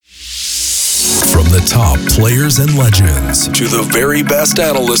the top players and legends to the very best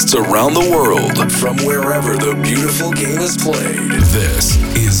analysts around the world from wherever the beautiful game is played. This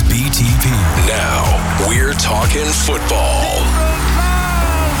is BTP. Now, we're talking football.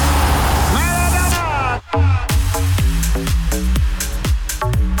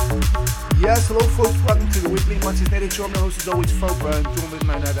 Yes, hello folks, welcome to the weekly Manchester United show. My host is always Phil Brown, joined with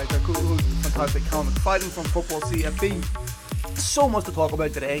my director, co-host, the fantastic Colin McFadden from Football CFB. So much to talk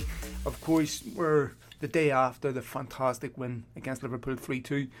about today. Of course, we're the day after the fantastic win against Liverpool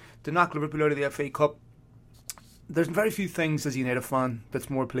 3-2 to knock Liverpool out of the FA Cup. There's very few things as a United fan that's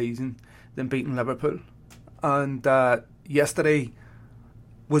more pleasing than beating Liverpool. And yesterday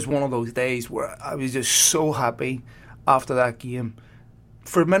was one of those days where I was just so happy after that game.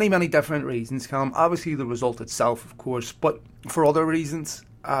 For many, many different reasons, Callum. Obviously the result itself, of course, but for other reasons.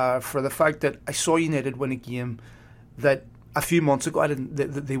 For the fact that I saw United win a game that a few months ago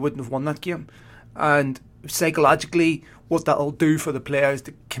they wouldn't have won that game. And psychologically, what that'll do for the players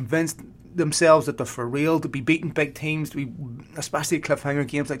to convince themselves that they're for real, to be beating big teams, to be, especially cliffhanger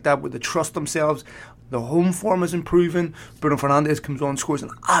games like that, where they trust themselves. The home form is improving. Bruno Fernandes comes on, scores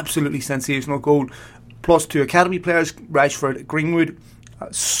an absolutely sensational goal. Plus two academy players, Rashford, Greenwood.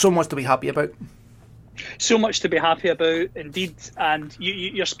 So much to be happy about. So much to be happy about, indeed. And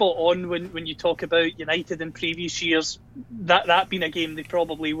you're spot on when you talk about United in previous years. That being a game they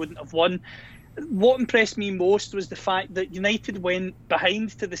probably wouldn't have won. What impressed me most was the fact that United went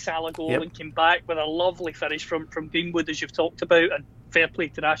behind to the Salah goal and came back with a lovely finish from Greenwood, as you've talked about, and fair play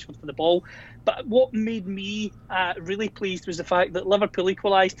to Rashford for the ball. But what made me really pleased was the fact that Liverpool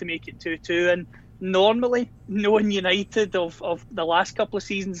equalised to make it 2-2. And normally, knowing United of the last couple of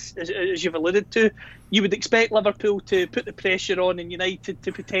seasons, as you've alluded to, you would expect Liverpool to put the pressure on and United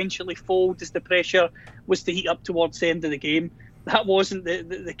to potentially fold as the pressure was to heat up towards the end of the game. That wasn't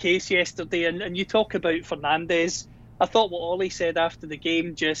the case yesterday. And you talk about Fernandes. I thought what Ollie said after the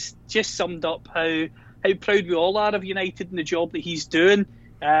game just summed up how proud we all are of United and the job that he's doing.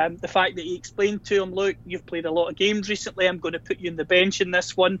 The fact that he explained to him, look, you've played a lot of games recently, I'm going to put you in the bench in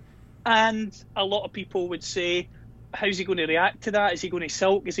this one. And a lot of people would say, how's he going to react to that? Is he going to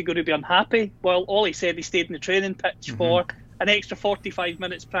sulk? Is he going to be unhappy? Well, all he said, he stayed in the training pitch for an extra 45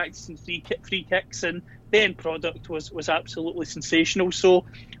 minutes practicing free kicks, and the end product was absolutely sensational. So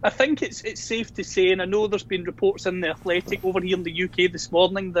I think it's safe to say, and I know there's been reports in The Athletic over here in the UK this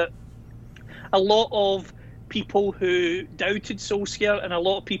morning, that a lot of people who doubted Solskjaer and a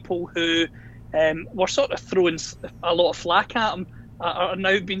lot of people who were sort of throwing a lot of flack at him are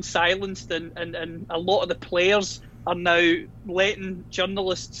now being silenced, and a lot of the players are now letting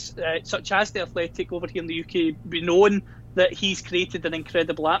journalists such as The Athletic over here in the UK be known that he's created an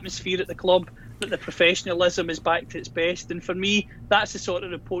incredible atmosphere at the club, that the professionalism is back to its best. And for me, that's the sort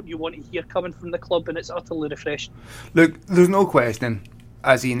of report you want to hear coming from the club, and it's utterly refreshing. Look, there's no question,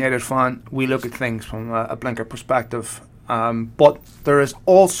 as a United fan, we look at things from a blinker perspective. But there is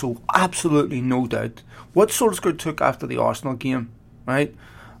also absolutely no doubt what Solskjaer took after the Arsenal game, right?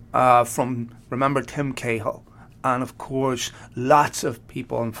 From, remember, Tim Cahill, and of course lots of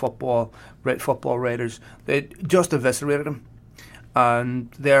people in football writers, they just eviscerated him.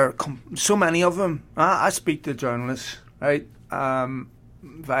 And there so many of them. I speak to journalists, right,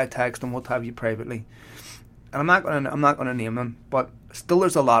 via text and what have you privately, and I'm not gonna name them, but still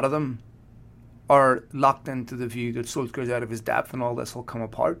there's a lot of them are locked into the view that Solskjaer's out of his depth and all this will come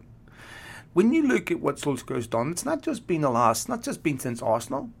apart. When you look at what Solskjaer's done, it's not just been since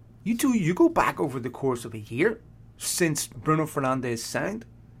Arsenal. You go back over the course of a year since Bruno Fernandes signed.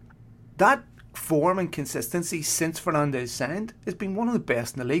 That form and consistency since Fernandes signed has been one of the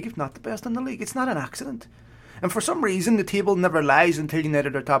best in the league, if not the best in the league. It's not an accident. And for some reason, the table never lies until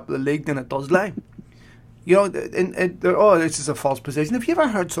United are top of the league, then it does lie. You know, this is a false position. Have you ever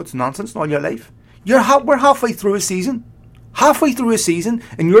heard such nonsense in all your life? We're halfway through a season.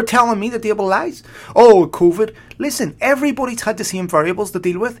 And you're telling me the table lies? Oh, COVID. Listen, everybody's had the same variables to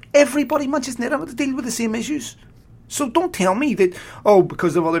deal with. Everybody, Manchester United, had to deal with the same issues. So don't tell me that,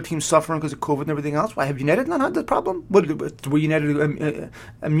 because of other teams suffering because of COVID and everything else, why have United not had the problem? Were United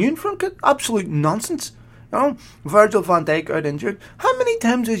immune from it? Absolute nonsense. You know, Virgil van Dijk out injured. How many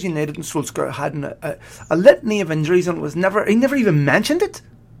times has United and Solskjaer had a litany of injuries and he never even mentioned it?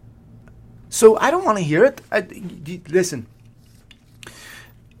 So I don't want to hear it. Listen,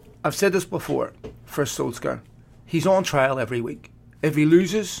 I've said this before for Solskjaer. He's on trial every week. If he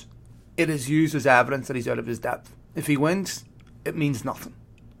loses, it is used as evidence that he's out of his depth. If he wins, it means nothing.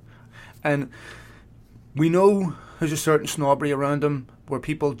 And we know there's a certain snobbery around him where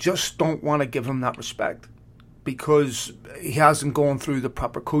people just don't want to give him that respect. because he hasn't gone through the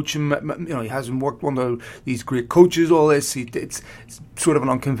proper coaching. He hasn't worked under these great coaches. All this, it's sort of an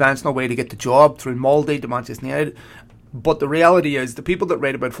unconventional way to get the job through Molde to Manchester United. But the reality is, the people that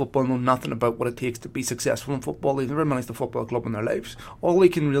write about football know nothing about what it takes to be successful in football. They've never managed a football club in their lives. All they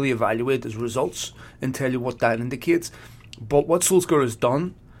can really evaluate is results and tell you what that indicates. But what Solskjaer has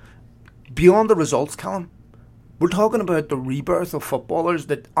done, beyond the results, Callum, we're talking about the rebirth of footballers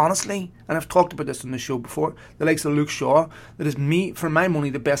that, honestly, and I've talked about this on the show before, the likes of Luke Shaw, that is, for my money,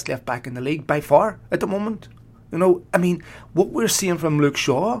 the best left back in the league by far at the moment. What we're seeing from Luke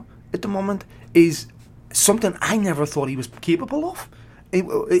Shaw at the moment is something I never thought he was capable of.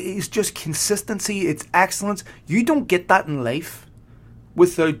 It's just consistency, it's excellence. You don't get that in life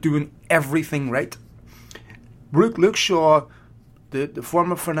without doing everything right. Luke Shaw, the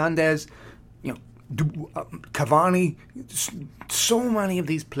former Fernandes, Cavani, so many of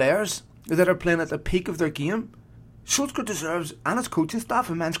these players that are playing at the peak of their game. Solskjaer deserves, and his coaching staff,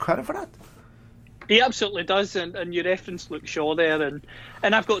 immense credit for that. He absolutely does, and you referenced Luke Shaw there, and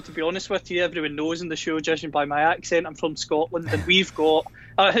I've got to be honest with you, everyone knows in the show, judging by my accent, I'm from Scotland, and we've got,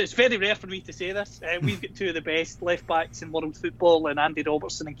 it's very rare for me to say this, we've got two of the best left-backs in world football, and Andy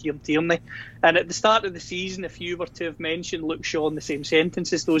Robertson and Kieran Tierney, and at the start of the season, if you were to have mentioned Luke Shaw in the same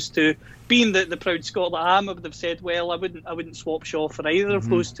sentence as those two, being the proud Scot that I am, I would have said, well, I wouldn't swap Shaw for either of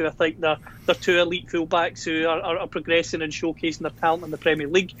those two. I think they're two elite full-backs who are progressing and showcasing their talent in the Premier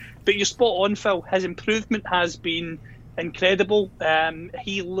League, but you're spot on, Phil. His improvement has been incredible.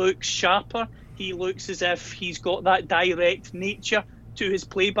 He looks sharper. He looks as if he's got that direct nature to his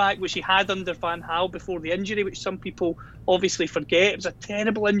playback, which he had under Van Gaal before the injury, which some people obviously forget. It was a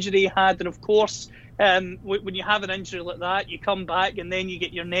terrible injury he had, and of course, when you have an injury like that, you come back and then you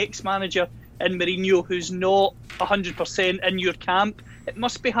get your next manager in Mourinho, who's not 100% in your camp. It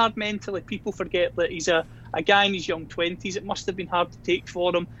must be hard mentally. People forget that he's a guy in his young 20s. It must have been hard to take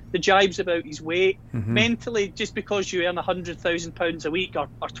for him. The jibes about his weight. Mentally, just because you earn £100,000 a week or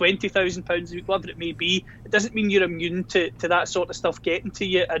 £20,000 a week, whatever it may be, it doesn't mean you're immune to that sort of stuff getting to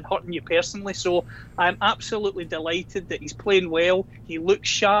you and hurting you personally. So I'm absolutely delighted that he's playing well. He looks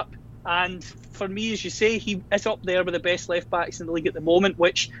sharp. And for me, as you say, he is up there with the best left-backs in the league at the moment,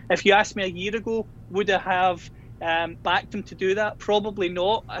 which, if you asked me a year ago, would I have backed him to do that? Probably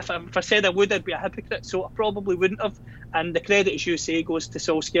not. If I said I would, I'd be a hypocrite, so I probably wouldn't have. And the credit, as you say, goes to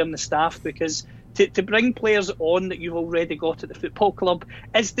Solskjaer and the staff, because to bring players on that you've already got at the football club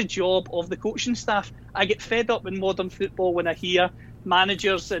is the job of the coaching staff. I get fed up in modern football when I hear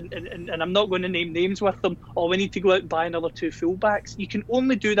managers, and I'm not going to name names with them, we need to go out and buy another two fullbacks. You can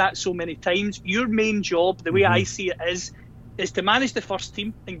only do that so many times. Your main job, the way I see it, is to manage the first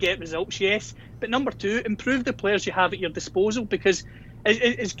team and get results, yes, but number two, improve the players you have at your disposal, because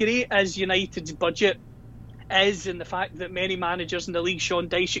as great as United's budget is, and the fact that many managers in the league, Sean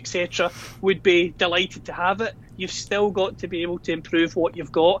Dyche, etc., would be delighted to have it, you've still got to be able to improve what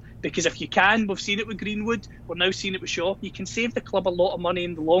you've got, because if you can, we've seen it with Greenwood, we're now seeing it with Shaw, you can save the club a lot of money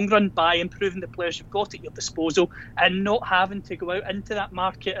in the long run by improving the players you've got at your disposal and not having to go out into that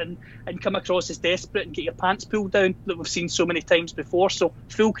market and come across as desperate and get your pants pulled down that we've seen so many times before. So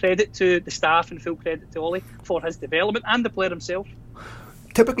full credit to the staff and full credit to Ollie for his development and the player himself.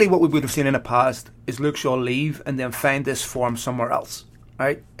 Typically what we would have seen in the past is Luke Shaw leave and then find this form somewhere else,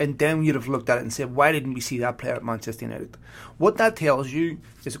 right? And then you'd have looked at it and said, why didn't we see that player at Manchester United? What that tells you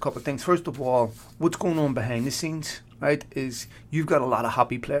is a couple of things. First of all, what's going on behind the scenes, right, is you've got a lot of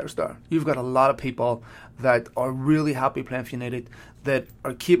happy players there. You've got a lot of people that are really happy playing for United, that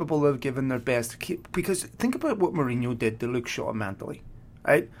are capable of giving their best. Because think about what Mourinho did to Luke Shaw mentally,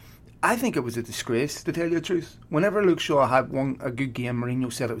 right? I think it was a disgrace, to tell you the truth. Whenever Luke Shaw had a good game,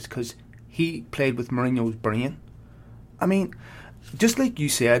 Mourinho said it was because he played with Mourinho's brain. I mean, just like you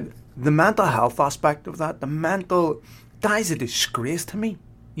said, the mental health aspect of that, that is a disgrace to me.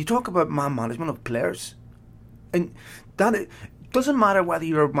 You talk about man management of players, and that it doesn't matter whether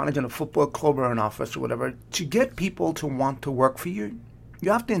you're managing a football club or an office or whatever, to get people to want to work for you,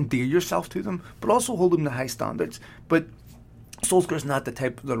 you have to endear yourself to them, but also hold them to high standards. But Solskjaer's not the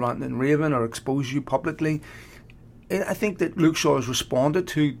type that rant and raving or expose you publicly. I think that Luke Shaw has responded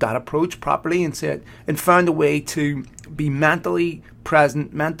to that approach properly and found a way to be mentally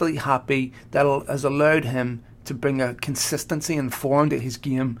present, mentally happy, that has allowed him to bring a consistency and form to his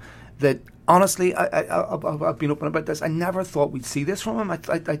game that, honestly, I've been open about this. I never thought we'd see this from him. I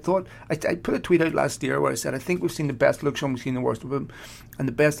put a tweet out last year where I said, I think we've seen the best Luke Shaw, we've seen the worst of him, and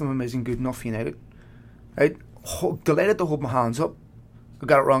the best of him isn't good enough for United. Right? Delighted to hold my hands up. I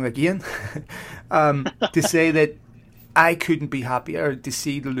got it wrong again. To say that I couldn't be happier to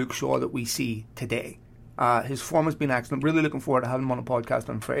see the Luke Shaw that we see today. His form has been excellent. Really looking forward to having him on a podcast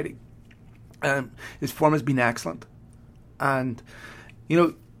on Friday. His form has been excellent. And,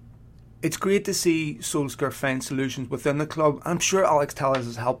 it's great to see Solskjaer find solutions within the club. I'm sure Alex Telles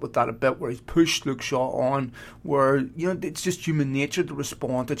has helped with that a bit, where he's pushed Luke Shaw on, where, it's just human nature to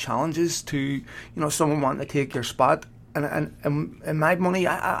respond to challenges, to, someone wanting to take your spot. And in my money,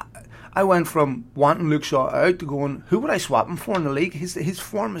 I went from wanting Luke Shaw out to going, who would I swap him for in the league? His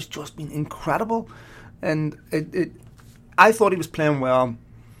form has just been incredible. And I thought he was playing well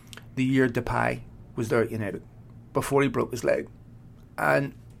the year Depay was there at United, before he broke his leg.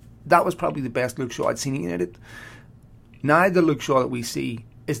 And that was probably the best Luke Shaw I'd seen at United. Now the Luke Shaw that we see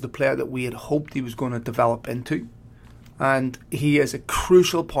is the player that we had hoped he was going to develop into. And he is a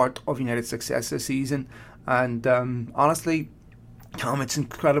crucial part of United's success this season. And honestly, Tom, it's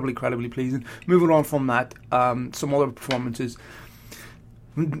incredibly pleasing. Moving on from that, some other performances.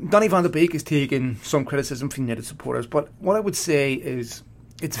 Donny van de Beek has taken some criticism from United supporters, but what I would say is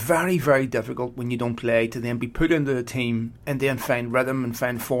it's very, very difficult when you don't play to then be put into the team and then find rhythm and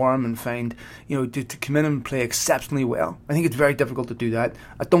find form and find, to come in and play exceptionally well. I think it's very difficult to do that.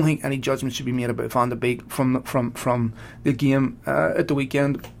 I don't think any judgment should be made about Van de Beek from the game at the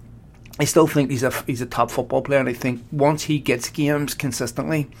weekend. I still think he's a top football player, and I think once he gets games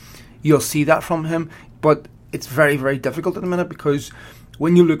consistently, you'll see that from him. But it's very, very difficult at the minute, because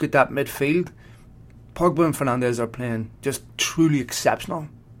when you look at that midfield, Pogba and Fernandes are playing just truly exceptional,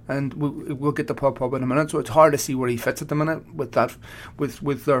 and we'll get to Pogba in a minute. So it's hard to see where he fits at the minute with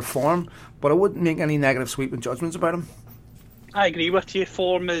their form. But I wouldn't make any negative sweeping judgments about him. I agree with you.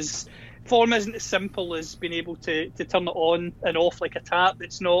 Form isn't as simple as being able to turn it on and off like a tap.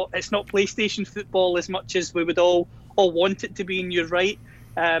 It's not PlayStation football as much as we would all want it to be. And you're right.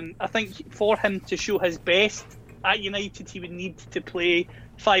 I think for him to show his best at United, he would need to play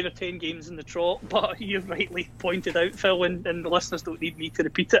 5 or 10 games in the trot. But you've rightly pointed out, Phil, and the listeners don't need me to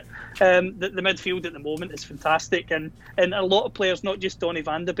repeat it, that the midfield at the moment is fantastic, and a lot of players, not just Donny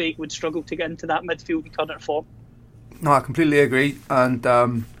van de Beek, would struggle to get into that midfield in current form. No, I completely agree, and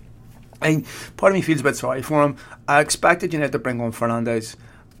part of me feels a bit sorry for him. I expected United to bring on Fernandes,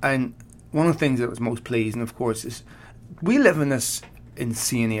 and one of the things that was most pleasing, of course, is we live in this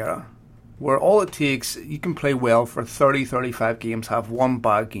insane era where all it takes, you can play well for 30, 35 games, have one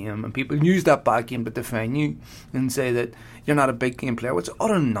bad game, and people use that bad game to define you and say that you're not a big game player, which is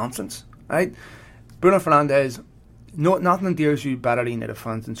utter nonsense, right? Bruno Fernandes, nothing endears you better to United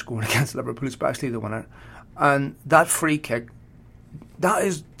fans than scoring against Liverpool, especially the winner. And that free kick, that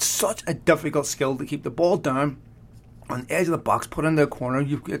is such a difficult skill to keep the ball down on the edge of the box, put in the corner.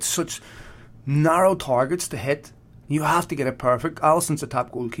 You've got such narrow targets to hit. You have to get it perfect. Alisson's the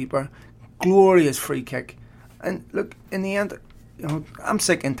top goalkeeper. Glorious free kick. And look, in the end, I'm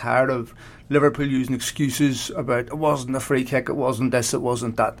sick and tired of Liverpool using excuses about it wasn't a free kick, it wasn't this, it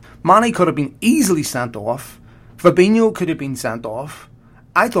wasn't that. Mane could have been easily sent off. Fabinho could have been sent off.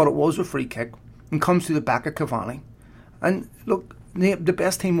 I thought it was a free kick, and comes to the back of Cavani. And look, the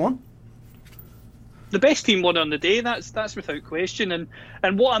best team won. The best team won on the day. That's without question.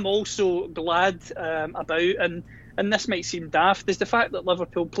 And what I'm also glad about, and this might seem daft, is the fact that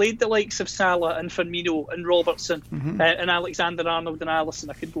Liverpool played the likes of Salah and Firmino and Robertson and Alexander-Arnold and Alisson.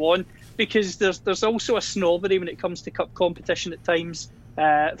 I could go on, because there's also a snobbery when it comes to cup competition at times,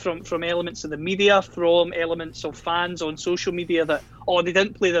 from elements of the media, from elements of fans on social media, that they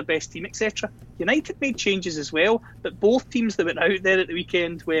didn't play their best team, etc. United made changes as well, but both teams that went out there at the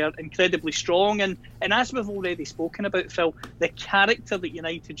weekend were incredibly strong, and as we've already spoken about, Phil, the character that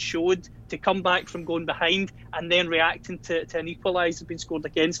United showed to come back from going behind and then reacting to an equaliser being scored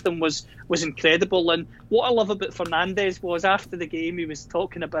against them was incredible. And what I love about Fernandes was, after the game, he was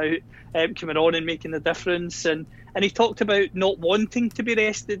talking about coming on and making the difference, and he talked about not wanting to be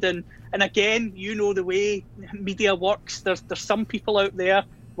rested, and again, the way media works, there's some people out there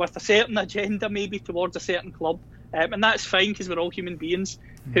with a certain agenda maybe towards a certain club, and that's fine, because we're all human beings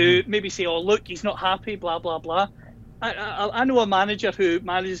who maybe say, look, he's not happy, blah blah blah. I know a manager who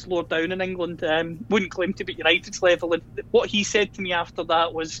manages lower down in England, wouldn't claim to be at United's level, and what he said to me after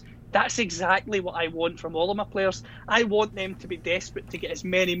that was, that's exactly what I want from all of my players. I want them to be desperate to get as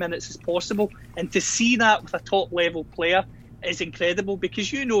many minutes as possible, and to see that with a top level player is incredible,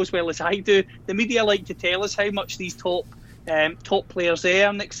 because as well as I do, the media like to tell us how much these top players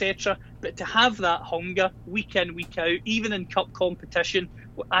earn, etc. But to have that hunger week in, week out, even in cup competition,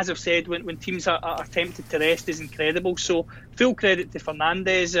 as I've said, when teams are tempted to rest, is incredible. So full credit to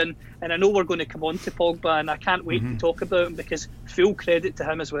Fernandes, and I know we're going to come on to Pogba, and I can't wait to talk about him, because full credit to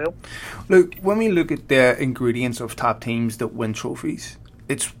him as well. Look, when we look at the ingredients of top teams that win trophies,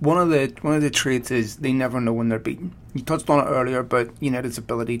 it's one of the traits is they never know when they're beaten. You touched on it earlier about United's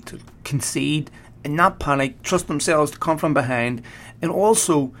ability to concede and not panic, trust themselves to come from behind, and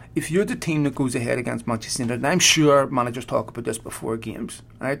also if you're the team that goes ahead against Manchester United, and I'm sure managers talk about this before games,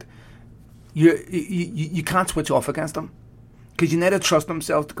 right? You can't switch off against them because United trust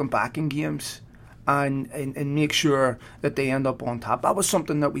themselves to come back in games and make sure that they end up on top. That was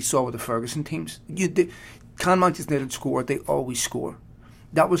something that we saw with the Ferguson teams. Can Manchester United score? They always score.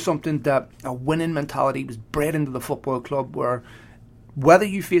 That was something that a winning mentality was bred into the football club, where whether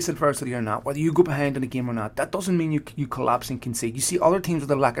you face adversity or not, whether you go behind in a game or not, that doesn't mean you collapse and concede. You see other teams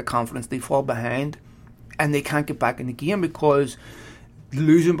with a lack of confidence, they fall behind and they can't get back in the game because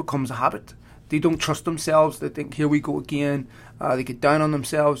losing becomes a habit. They don't trust themselves. They think, here we go again. They get down on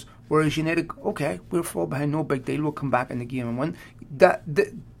themselves. Whereas United, okay, we'll fall behind, no big deal. We'll come back in the game and win.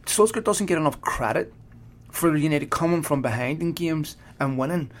 Solskjaer doesn't get enough credit for United coming from behind in games and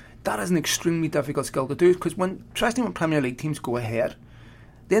winning. That is an extremely difficult skill to do, because especially when Premier League teams go ahead,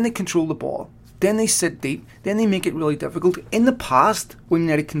 then they control the ball, then they sit deep, then they make it really difficult. In the past, when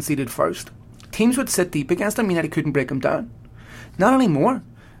United conceded first, teams would sit deep against them, United couldn't break them down. Not anymore.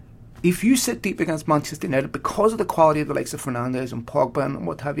 If you sit deep against Manchester United, because of the quality of the likes of Fernandes and Pogba and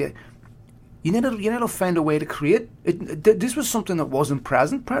what have you, United will find a way to create. This was something that wasn't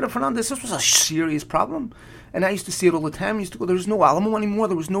present prior to Fernandes. This was a serious problem. And I used to see it all the time. I used to go, there was no Alamo anymore.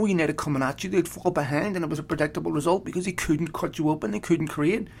 There was no United coming at you. They'd fall behind and it was a predictable result because he couldn't cut you open. They couldn't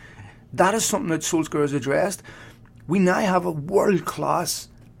create. That is something that Solskjaer has addressed. We now have a world-class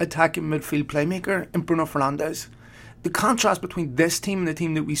attacking midfield playmaker in Bruno Fernandes. The contrast between this team and the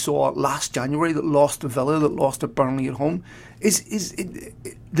team that we saw last January that lost to Villa, that lost to Burnley at home,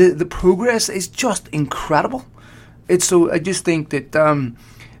 the progress is just incredible. I just think that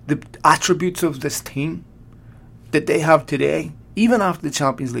the attributes of this team that they have today, even after the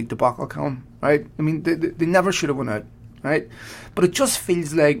Champions League debacle come, right? I mean, they never should have won out, right? But it just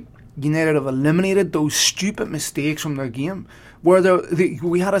feels like United have eliminated those stupid mistakes from their game, where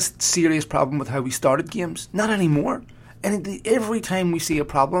we had a serious problem with how we started games. Not anymore. And every time we see a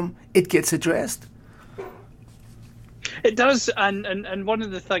problem, it gets addressed. It does, and one of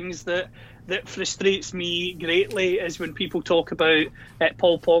the things that frustrates me greatly is when people talk about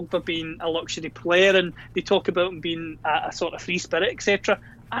Paul Pogba being a luxury player and they talk about him being a sort of free spirit, etc.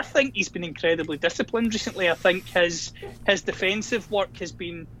 I think he's been incredibly disciplined recently. I think his defensive work has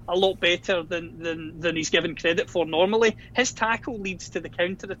been a lot better than he's given credit for normally. His tackle leads to the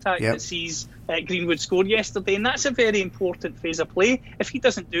counter-attack that sees Greenwood score yesterday, and that's a very important phase of play. If he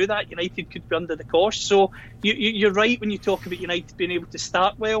doesn't do that, United could be under the cosh. So you're right when you talk about United being able to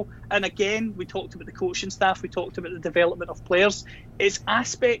start well. And again, we talked about the coaching staff, we talked about the development of players. It's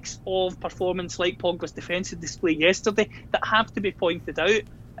aspects of performance like Pogba's defensive display yesterday that have to be pointed out.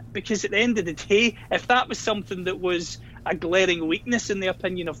 Because at the end of the day, if that was something that was a glaring weakness in the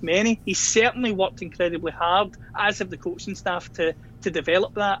opinion of many, he certainly worked incredibly hard, as have the coaching staff, to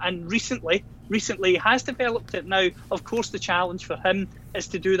develop that. And recently he has developed it. Now, of course, the challenge for him is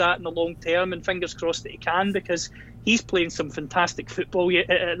to do that in the long term, and fingers crossed that he can, because he's playing some fantastic football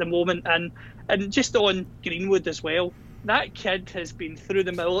at the moment. And just on Greenwood as well, that kid has been through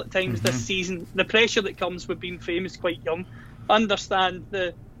the mill at times this season. The pressure that comes with being famous quite young. Understand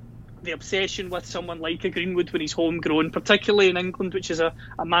the obsession with someone like a Greenwood when he's homegrown, particularly in England, which is a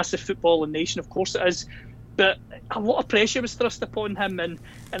massive footballing nation, of course it is. But a lot of pressure was thrust upon him and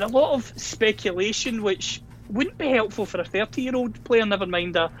a lot of speculation, which wouldn't be helpful for a 30-year-old player, never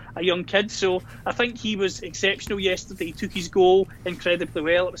mind a young kid. So I think he was exceptional yesterday. He took his goal incredibly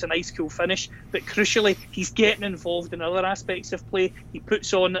well. It was a nice, cool finish. But crucially, he's getting involved in other aspects of play. He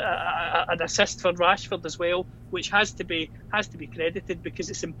puts on an assist for Rashford as well, which has to be credited, because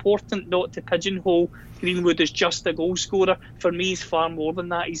it's important not to pigeonhole Greenwood as just a goal scorer. For me, he's far more than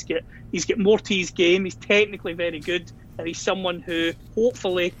that. He's got more to his game. He's technically very good, and he's someone who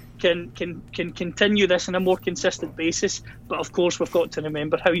hopefully can continue this on a more consistent basis. But of course, we've got to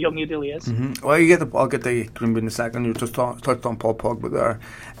remember how young he really is. Well, I'll get to Greenwood in a second. You just touched on Paul Pogba there.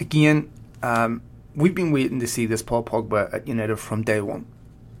 Again, we've been waiting to see this Paul Pogba at United from day one,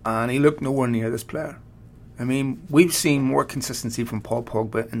 and he looked nowhere near this player. I mean, we've seen more consistency from Paul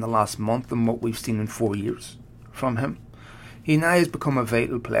Pogba in the last month than what we've seen in 4 years from him. He now has become a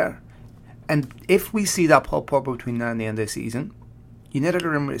vital player. And if we see that Paul Pogba between now and the end of the season, United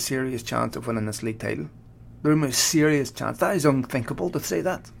are in with a serious chance of winning this league title. They're in with a serious chance. That is unthinkable to say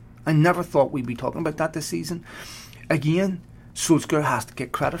that. I never thought we'd be talking about that this season. Again, Solskjaer has to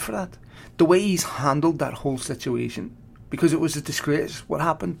get credit for that. The way he's handled that whole situation, because it was a disgrace. What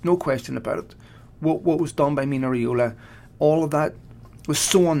happened? No question about it. What was done by Mino Raiola, all of that, was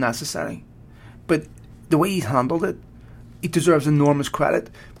so unnecessary. But the way he handled it, he deserves enormous credit,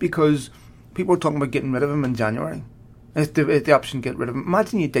 because people were talking about getting rid of him in January. If the option to get rid of him.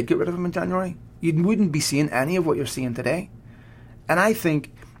 Imagine you did get rid of him in January. You wouldn't be seeing any of what you're seeing today. And I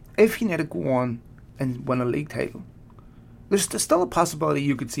think if United go on and win a league title, there's still a possibility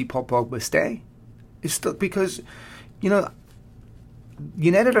you could see Paul Pogba stay. It's still, because,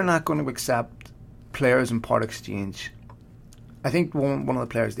 United are not going to accept players in part exchange. I think one of the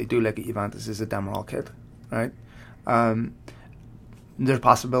players they do like at Juventus is a Demiral kid, right? There's a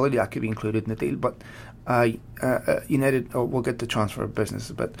possibility that could be included in the deal, but United, we'll get the transfer business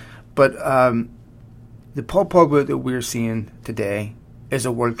a bit, but the Paul Pogba that we're seeing today is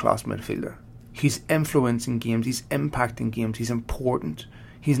a world-class midfielder. He's influencing games, he's impacting games, he's important.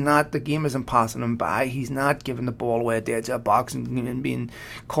 He's not, the game isn't passing him by, he's not giving the ball away at the edge of a box and being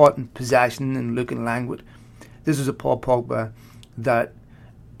caught in possession and looking languid. This is a Paul Pogba that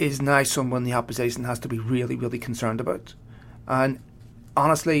is now someone the opposition has to be really, really concerned about. And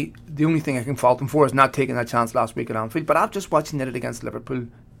honestly, the only thing I can fault him for is not taking that chance last week at Anfield. But I've just watched United against Liverpool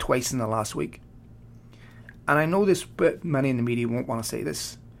twice in the last week. And I know this, but many in the media won't want to say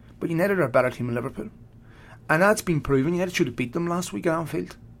this, but United are a better team than Liverpool. And that's been proven. United should have beat them last week at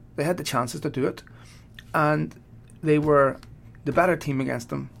Anfield. They had the chances to do it. And they were the better team against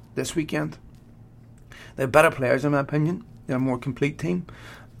them this weekend. They're better players, in my opinion. They're a more complete team.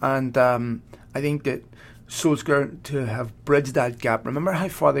 And I think that Solskjaer, to have bridged that gap, remember how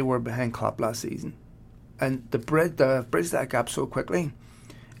far they were behind Klopp last season, and the bridge that gap so quickly.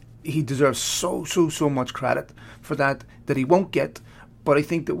 He deserves so much credit for that he won't get. But I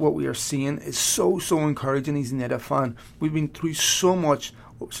think that what we are seeing is so encouraging. He's a United fan. We've been through so much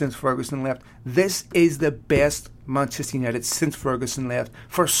since Ferguson left. This is the best Manchester United since Ferguson left,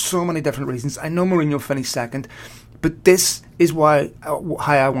 for so many different reasons. I know Mourinho finished second, but this is how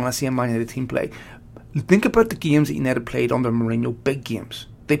I want to see a Man United team play. Think about the games that United played under Mourinho, big games.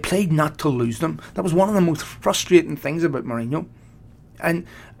 They played not to lose them. That was one of the most frustrating things about Mourinho. And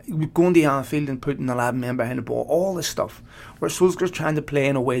going to Anfield and putting 11 men behind the ball, all this stuff, where Solskjaer's trying to play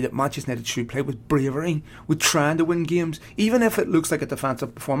in a way that Manchester United should play, with bravery, with trying to win games, even if it looks like a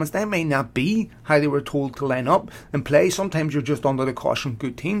defensive performance. That may not be how they were told to line up and play. Sometimes you're just under the caution of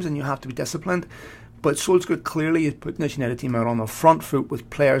good teams and you have to be disciplined. But Solskjaer clearly is putting this United team out on the front foot, with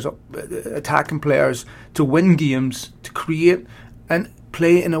players attacking players to win games, to create and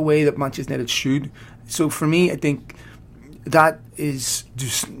play in a way that Manchester United should. So for me, I think that is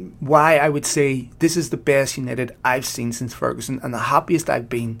just why I would say this is the best United I've seen since Ferguson, and the happiest I've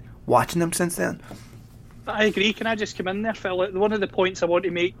been watching them since then. I agree. Can I just come in there, Phil? One of the points I want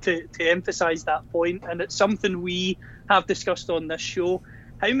to make to emphasise that point, and it's something we have discussed on this show.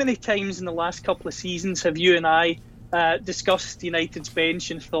 How many times in the last couple of seasons have you and I discussed United's bench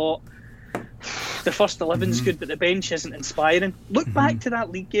and thought, the first 11's good, but the bench isn't inspiring? Look back to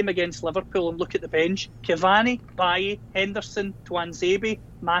that league game against Liverpool and look at the bench. Cavani, Bailly, Henderson, Tuanzebe,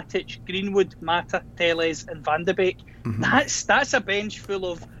 Matic, Greenwood, Mata, Telles and Van de Beek. That's a bench full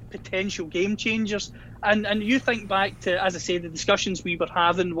of potential game changers. And you think back to, as I say, the discussions we were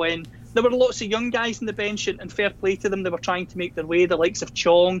having when there were lots of young guys in the bench, and fair play to them, they were trying to make their way. The likes of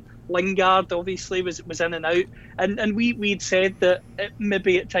Chong, Lingard obviously was in and out, and we'd said that it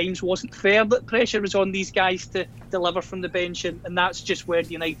maybe at times wasn't fair that pressure was on these guys to deliver from the bench, and that's just where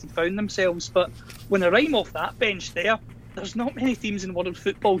United found themselves. But when I rhyme off that bench there's not many teams in world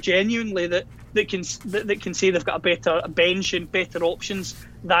football genuinely that can say they've got a better bench and better options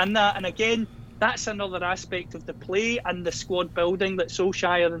than that. And again, that's another aspect of the play and the squad building that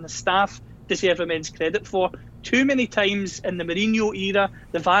Solskjaer and the staff deserve immense credit for. Too many times in the Mourinho era,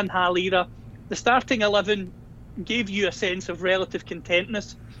 the Van Gaal era, the starting 11 gave you a sense of relative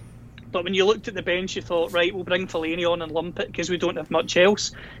contentness. But when you looked at the bench, you thought, right, we'll bring Fellaini on and lump it because we don't have much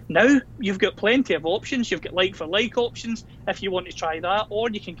else. Now, you've got plenty of options. You've got like-for-like options if you want to try that, or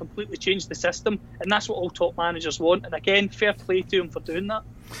you can completely change the system, and that's what all top managers want. And again, fair play to him for doing that.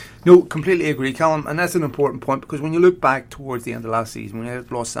 No, completely agree, Callum, and that's an important point, because when you look back towards the end of last season, when we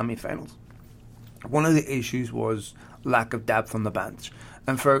had lost semi-finals, one of the issues was lack of depth on the bench.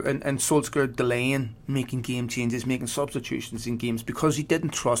 And Solskjaer delaying making game changes, making substitutions in games because he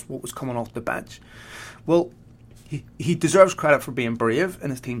didn't trust what was coming off the bench. Well, he deserves credit for being brave in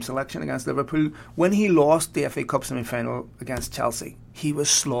his team selection against Liverpool. When he lost the FA Cup semi-final against Chelsea, he was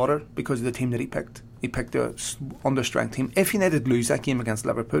slaughtered because of the team that he picked. He picked a understrength team. If United lose that game against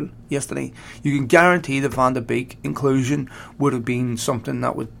Liverpool yesterday, you can guarantee the Van de Beek inclusion would have been something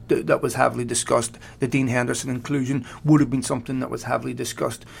that was heavily discussed. The Dean Henderson inclusion would have been something that was heavily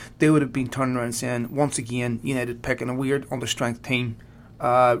discussed. They would have been turning around saying, once again, United picking a weird understrength team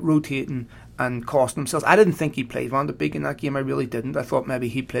rotating and costing themselves. I didn't think he played Van de Beek in that game. I really didn't. I thought maybe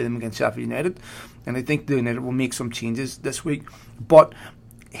he played him against Sheffield United, and I think the United will make some changes this week. But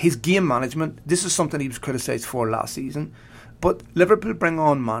his game management, this is something he was criticised for last season. But Liverpool bring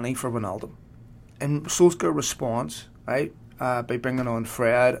on Mane for Ronaldo, and Solskjaer responds, right, by bringing on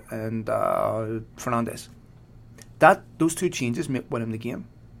Fred and Fernandes. Those two changes win him the game,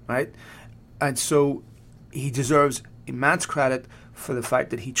 right? And so he deserves immense credit for the fact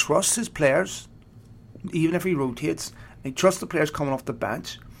that he trusts his players, even if he rotates, and he trusts the players coming off the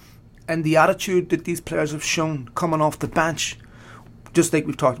bench, and the attitude that these players have shown coming off the bench, just like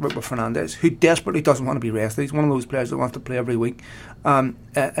we've talked about with Fernandes, who desperately doesn't want to be rested. He's one of those players that wants to play every week, and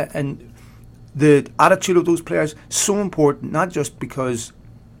the attitude of those players so important, not just because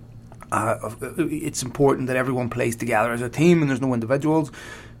it's important that everyone plays together as a team and there's no individuals,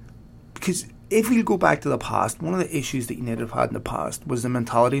 because if we go back to the past, one of the issues that United have had in the past was the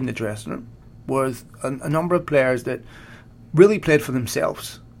mentality in the dressing room, with a number of players that really played for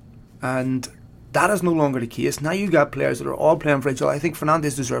themselves, and that is no longer the case. Now you've got players that are all playing for each other. I think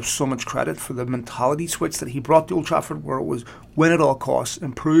Fernandes deserves so much credit for the mentality switch that he brought to Old Trafford, where it was win at all costs,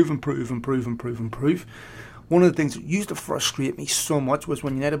 improve. One of the things that used to frustrate me so much was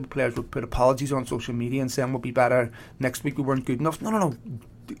when United players would put apologies on social media and saying we'll be better next week, we weren't good enough. No.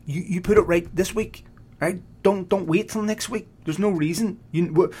 You put it right this week, right? Don't wait till next week. There's no reason.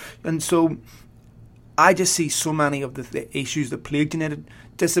 And so I just see so many of the issues that plagued United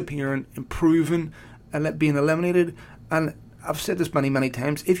disappearing, improving, and being eliminated. And I've said this many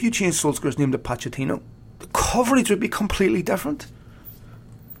times, if you change Solskjaer's name to Pochettino, the coverage would be completely different.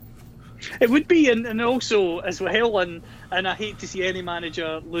 It would be, and also as well, and I hate to see any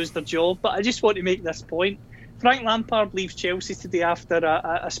manager lose their job, but I just want to make this point. Frank Lampard leaves Chelsea today after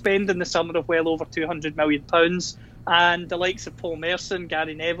a spend in the summer of well over £200 million, and the likes of Paul Merson,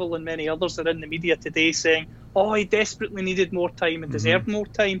 Gary Neville and many others are in the media today saying, he desperately needed more time and deserved more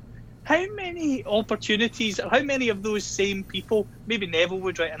time. How many opportunities, or how many of those same people, maybe Neville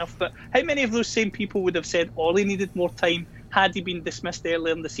would right enough, but how many of those same people would have said Ollie needed more time had he been dismissed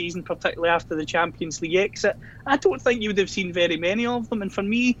earlier in the season, particularly after the Champions League exit? I don't think you would have seen very many of them. And for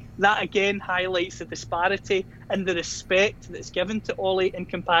me, that again highlights the disparity and the respect that's given to Ollie in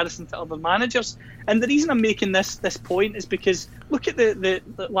comparison to other managers. And the reason I'm making this point is because look at the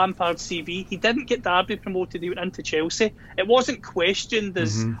Lampard CV. He didn't get Derby promoted, he went into Chelsea. It wasn't questioned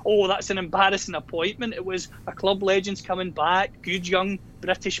as, that's an embarrassing appointment. It was a club legend's coming back, good young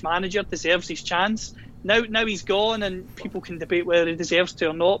British manager, deserves his chance. Now he's gone, and people can debate whether he deserves to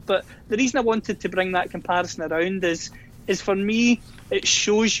or not. But the reason I wanted to bring that comparison around is for me, it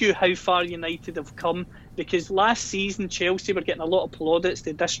shows you how far United have come. Because last season, Chelsea were getting a lot of plaudits. They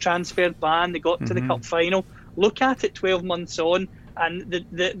had this transfer ban. They got to the cup final. Look at it 12 months on, and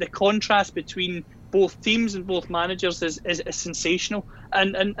the contrast between both teams and both managers is sensational.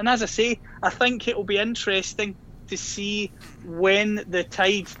 And as I say, I think it will be interesting to see when the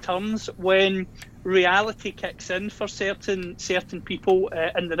tide turns, when reality kicks in for certain people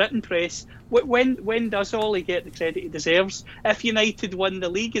in the written press. When does Ollie get the credit he deserves? If United win the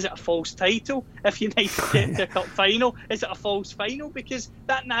league, is it a false title? If United get to a cup final, is it a false final? Because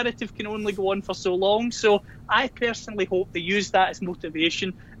that narrative can only go on for so long. So I personally hope they use that as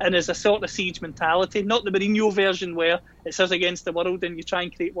motivation and as a sort of siege mentality, not the Mourinho version where it says against the world and you try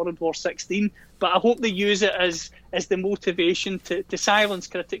and create World War 16, but I hope they use it as the motivation to silence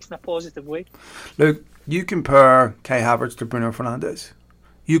critics in a positive way. Look, you compare Kai Havertz to Bruno Fernandes.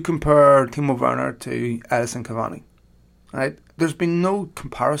 You compare Timo Werner to Edinson Cavani. Right? There's been no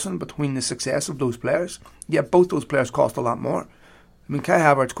comparison between the success of those players, yet both those players cost a lot more. I mean, Kai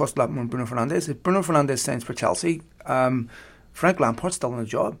Havertz cost a lot more than Bruno Fernandes. If Bruno Fernandes signs for Chelsea, Frank Lampard's still in a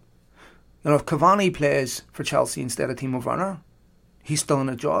job. If Cavani plays for Chelsea instead of Timo Werner, he's still in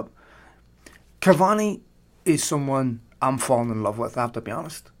a job. Cavani is someone I'm falling in love with, I have to be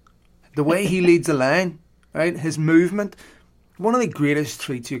honest. The way he leads the line, right, his movement, one of the greatest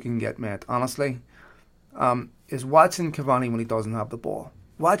treats you can get, mate, honestly, is watching Cavani when he doesn't have the ball.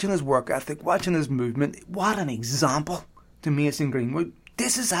 Watching his work ethic, watching his movement. What an example to Mason Greenwood.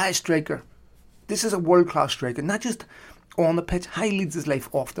 This is a high striker. This is a world-class striker, not just on the pitch, how he leads his life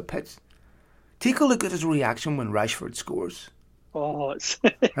off the pitch. Take a look at his reaction when Rashford scores. Oh, it's...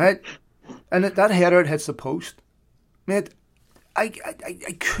 right? And that header hits the post. Mate, I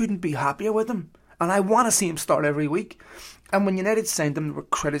couldn't be happier with him. And I want to see him start every week. And when United signed him, they were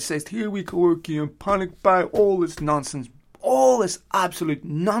criticised. Here we go again, panic buy, all this nonsense. All this absolute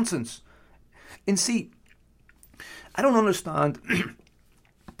nonsense. And see, I don't understand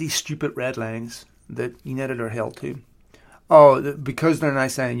these stupid red lines that United are held to oh, because they're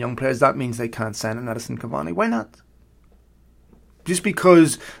not signing young players, that means they can't sign an Edinson Cavani. Why not? Just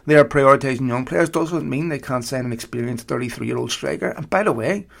because they are prioritising young players doesn't mean they can't sign an experienced 33-year-old striker. And by the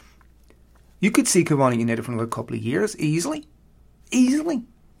way, you could see Cavani United for another couple of years, easily. Easily.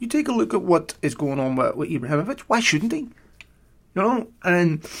 You take a look at what is going on with Ibrahimovic. Why shouldn't he? You know?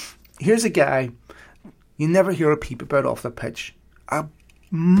 And here's a guy you never hear a peep about off the pitch. A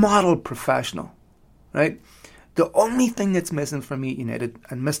model professional, right? The only thing that's missing from United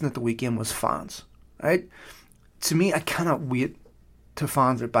and missing at the weekend was fans, right? To me, I cannot wait till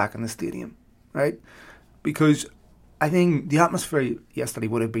fans are back in the stadium, right? Because I think the atmosphere yesterday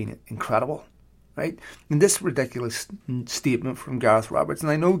would have been incredible, right? And this ridiculous statement from Gareth Roberts,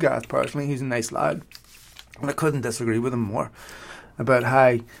 and I know Gareth personally, he's a nice lad, and I couldn't disagree with him more, about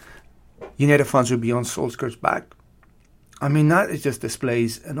how United fans would be on Solskjaer's back. I mean, that just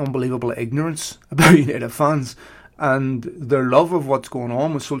displays an unbelievable ignorance about United fans and their love of what's going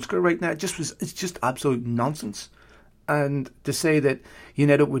on with Solskjaer right now. It's just absolute nonsense. And to say that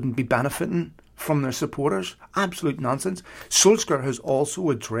United wouldn't be benefiting from their supporters, absolute nonsense. Solskjaer has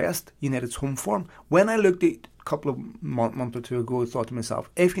also addressed United's home form. When I looked at a couple of month or two ago, I thought to myself,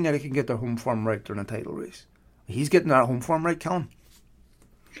 if United can get their home form right, they're in a title race. He's getting that home form right, Callum.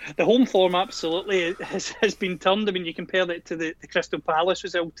 The home form absolutely has been turned. I mean, you compare it to the Crystal Palace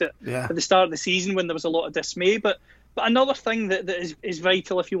result at the start of the season when there was a lot of dismay. But another thing that is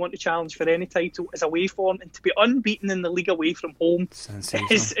vital if you want to challenge for any title is away form, and to be unbeaten in the league away from home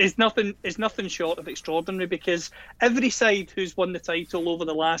is nothing short of extraordinary, because every side who's won the title over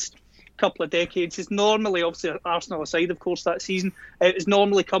the last couple of decades is normally, obviously Arsenal aside of course that season, has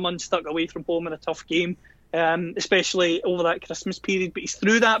normally come unstuck away from home in a tough game. Especially over that Christmas period, but he's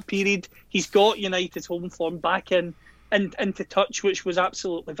through that period. He's got United's home form back into touch, which was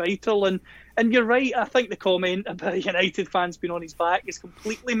absolutely vital. And you're right, I think the comment about United fans being on his back is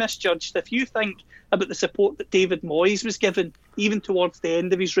completely misjudged. If you think about the support that David Moyes was given, even towards the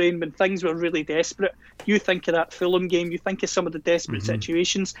end of his reign when things were really desperate, you think of that Fulham game, you think of some of the desperate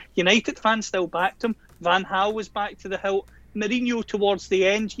situations. United fans still backed him. Van Gaal was back to the hilt. Mourinho towards the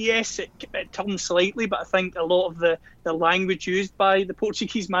end, yes, it turned slightly, but I think a lot of the language used by the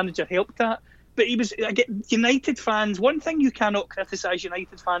Portuguese manager helped that. But he was, again, United fans, one thing you cannot criticise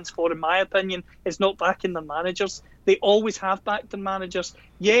United fans for, in my opinion, is not backing their managers. They always have backed their managers.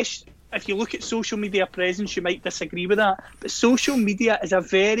 Yes, if you look at social media presence, you might disagree with that, but social media is a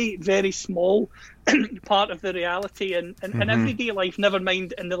very, very small part of the reality in everyday life, never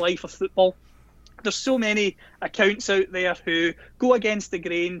mind in the life of football. There's so many accounts out there who go against the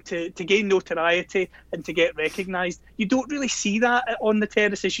grain to gain notoriety and to get recognised. You don't really see that on the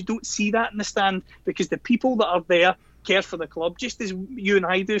terraces. You don't see that in the stand, because the people that are there care for the club, just as you and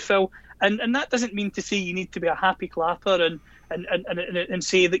I do, Phil. And that doesn't mean to say you need to be a happy clapper and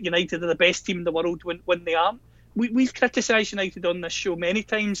say that United are the best team in the world when they aren't. We've criticised United on this show many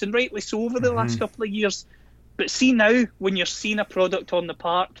times, and rightly so, over the last couple of years. But see now, when you're seeing a product on the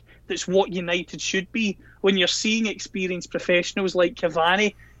park that's what United should be, when you're seeing experienced professionals like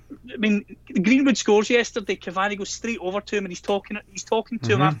Cavani. I mean, Greenwood scores yesterday, Cavani goes straight over to him and he's talking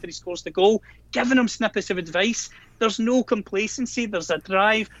to him after he scores the goal, giving him snippets of advice. There's no complacency, there's a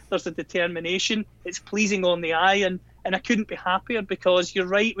drive, there's a determination. It's pleasing on the eye, and I couldn't be happier, because you're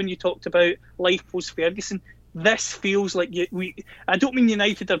right when you talked about life post-Ferguson. This feels like I don't mean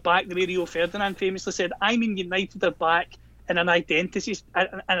United are back the way Rio Ferdinand famously said. I mean United are back in an identity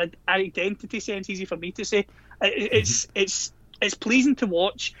sense, easy for me to say. It's pleasing to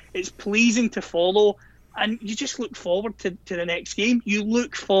watch, it's pleasing to follow, and you just look forward to the next game. You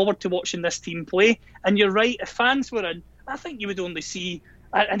look forward to watching this team play, and you're right, if fans were in, I think you would only see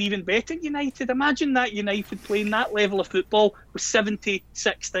an even better United. Imagine that United playing that level of football with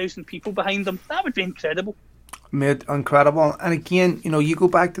 76,000 people behind them. That would be incredible. Mate, incredible. And again, you go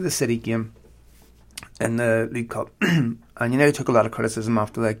back to the City game in the League Cup, and United took a lot of criticism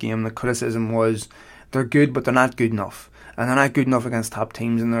after that game. The criticism was they're good, but they're not good enough, and they're not good enough against top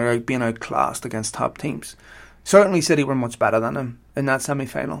teams, and they're being outclassed against top teams. Certainly City were much better than them in that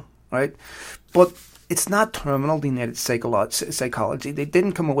semi-final, right? But it's not terminal, the United psychology. They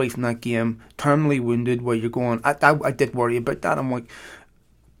didn't come away from that game terminally wounded, where you're going, I did worry about that. I'm like,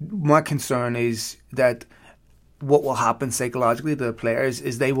 my concern is that what will happen psychologically to the players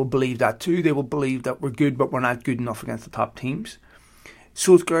is they will believe that too. They will believe that we're good, but we're not good enough against the top teams.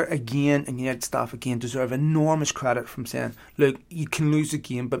 Solskjaer again and United staff again deserve enormous credit from saying, look, you can lose a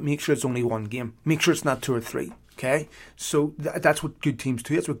game, but make sure it's only one game. Make sure it's not 2 or 3. Okay? So that's what good teams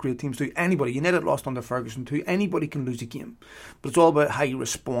do. That's what great teams do. Anybody, United lost under Ferguson too. Anybody can lose a game. But it's all about how you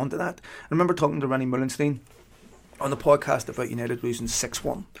respond to that. I remember talking to Rennie Mullenstein on the podcast about United losing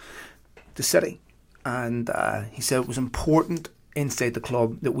 6-1 to City, and he said it was important inside the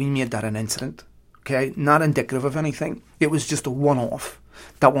club that we made that an incident, okay, not indicative of anything. It was just a one-off.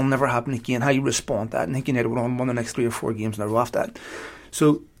 That will never happen again. How you respond to that? And I think United went on won the next 3 or 4 games in a row after that.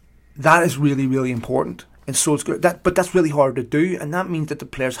 So that is really, really important. And so it's good. But that's really hard to do, and that means that the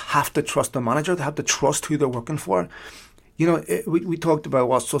players have to trust the manager. They have to trust who they're working for. You know, we talked about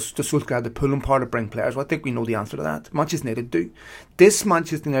what Solskjaer had the pulling power to bring players. Well, I think we know the answer to that. Manchester United do. This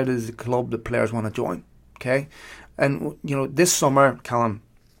Manchester United is a club that players want to join. Okay, and you know, this summer, Callum,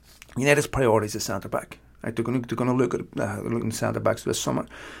 United's priority is a centre back. Right, they're going to look at looking at centre backs this summer.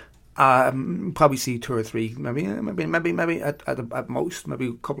 Probably see 2 or 3, maybe at most, maybe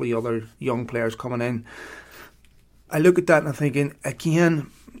a couple of other young players coming in. I look at that and I'm thinking,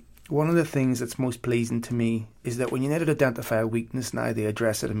 again, one of the things that's most pleasing to me is that when United identify a weakness now, they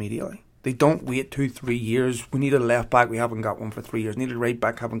address it immediately. They don't wait 2-3 years. We need a left back, we haven't got one for 3 years. Need a right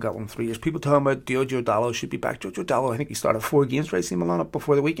back, haven't got one for 3 years. People talking about Diogo Dalot should be back. Diogo Dalot, I think he started 4 games for AC Milan up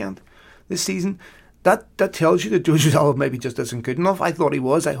before the weekend this season. That tells you that Diogo Dalot maybe just isn't good enough. I thought he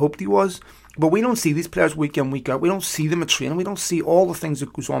was. I hoped he was. But we don't see these players week in, week out. We don't see them at training. We don't see all the things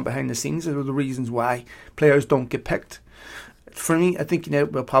that goes on behind the scenes. Those are the reasons why players don't get picked. For me, I think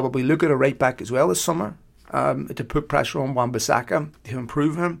United will probably look at a right back as well this summer to put pressure on Wan-Bissaka to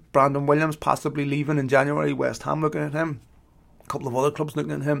improve him. Brandon Williams possibly leaving in January. West Ham looking at him. A couple of other clubs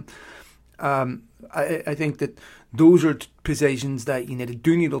looking at him. I think that those are positions that United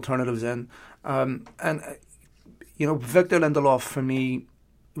do need alternatives in. You know, Victor Lindelof for me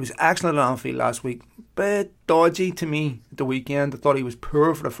was excellent at Anfield last week, but dodgy to me at the weekend. I thought he was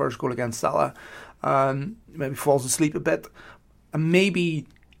poor for the first goal against Salah. Maybe falls asleep a bit, and maybe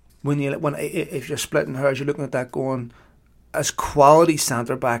if you're splitting hairs, you're looking at that going as quality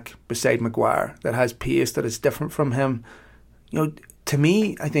centre back beside Maguire that has pace that is different from him. You know, to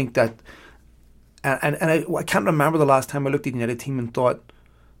me, I think that, and I can't remember the last time I looked at the United team and thought,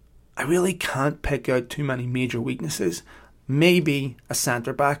 I really can't pick out too many major weaknesses. Maybe a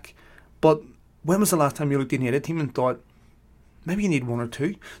centre back, but when was the last time you looked at the United team and thought, maybe you need 1 or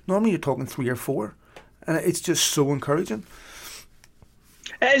 2? Normally you're talking 3 or 4, and it's just so encouraging.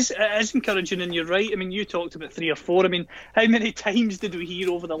 It is encouraging, and you're right. I mean, you talked about 3 or 4. I mean, how many times did we hear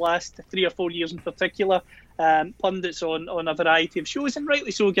over the last 3 or 4 years in particular, pundits on a variety of shows, and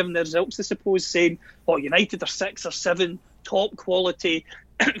rightly so given the results, I suppose, saying, United are 6 or 7 top quality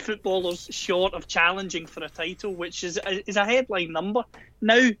footballers short of challenging for a title, which is a headline number.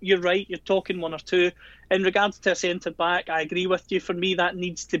 Now, you're right, you're talking 1 or 2. In regards to a centre-back, I agree with you. For me, that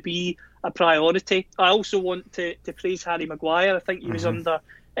needs to be a priority. I also want to praise Harry Maguire. I think he was under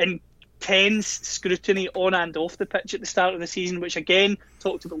intense scrutiny on and off the pitch at the start of the season, which again,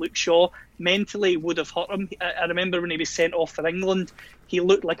 talked about Luke Shaw, mentally would have hurt him. I remember when he was sent off for England, he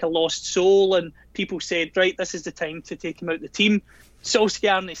looked like a lost soul, and people said, right, this is the time to take him out of the team.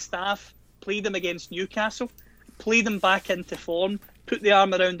 Solskjaer and his staff played him against Newcastle, played him back into form, put the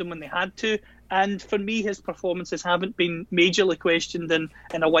arm around him when they had to, and for me his performances haven't been majorly questioned in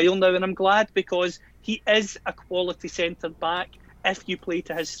a while now, and I'm glad, because he is a quality centre back if you play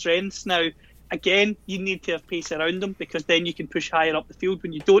to his strengths. Now, again, you need to have pace around him, because then you can push higher up the field.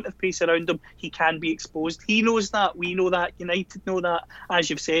 When you don't have pace around him, he can be exposed. He knows that, we know that, United know that,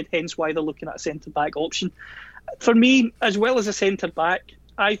 as you've said, hence why they're looking at a centre back option. For me, as well as a centre back,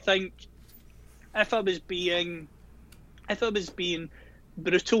 I think if I was being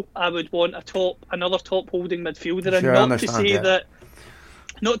brutal, I would want another top holding midfielder. Sure, and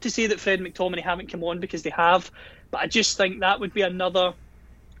not to say that Fred McTominay haven't come on, because they have, but I just think that would be another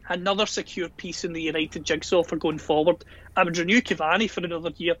secure piece in the United jigsaw for going forward. I would renew Cavani for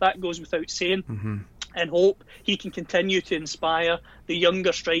another year, that goes without saying. And hope he can continue to inspire the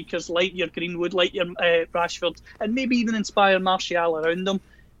younger strikers like your Greenwood, like your Rashford, and maybe even inspire Martial around them.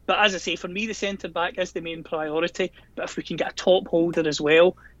 But as I say, for me, the centre-back is the main priority. But if we can get a top holder as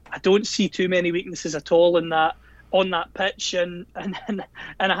well, I don't see too many weaknesses at all on that pitch. And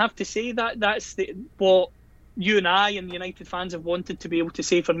I have to say that's what you and I and United fans have wanted to be able to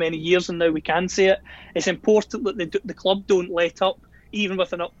say for many years, and now we can say it. It's important that the club don't let up, even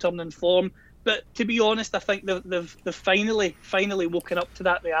with an upturn in form. But to be honest, I think they've finally woken up to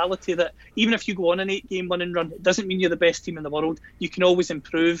that reality that even if you go on an 8-game winning run, it doesn't mean you're the best team in the world. You can always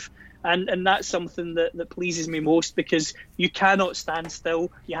improve. And that's something that pleases me most, because you cannot stand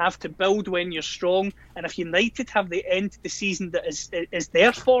still. You have to build when you're strong. And if United have the end of the season that is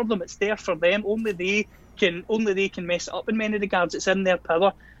there for them, it's there for them, only they can mess it up in many regards, it's in their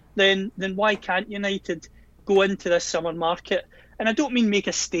power, then why can't United go into this summer market and I don't mean make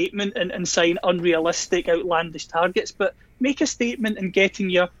a statement and sign unrealistic, outlandish targets, but make a statement in getting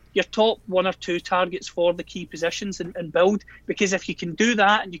your top 1 or 2 targets for the key positions and build. Because if you can do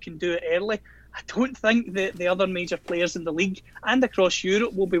that and you can do it early, I don't think that the other major players in the league and across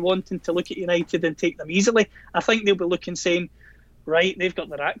Europe will be wanting to look at United and take them easily. I think they'll be looking, saying, right, they've got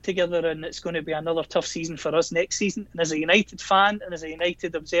their act together and it's going to be another tough season for us next season. And as a United fan and as a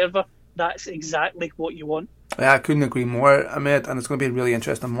United observer, that's exactly what you want. Yeah, I couldn't agree more, Amit, and it's going to be a really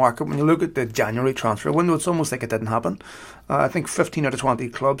interesting market. When you look at the January transfer window, it's almost like it didn't happen. I think 15 out of 20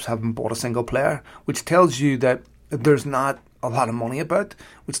 clubs haven't bought a single player, which tells you that there's not a lot of money about,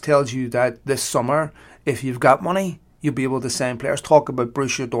 which tells you that this summer, if you've got money, you'll be able to sign players. Talk about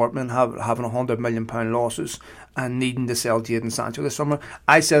Borussia Dortmund having £100 million losses and needing to sell Jadon Sancho this summer.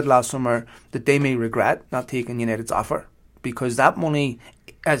 I said last summer that they may regret not taking United's offer, because that money,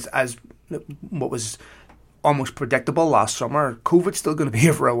 as what was almost predictable last summer, COVID's still going to be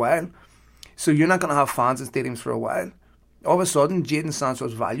here for a while. So you're not going to have fans in stadiums for a while. All of a sudden, Jadon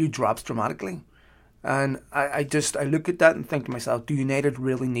Sancho's value drops dramatically. And I look at that and think to myself, do United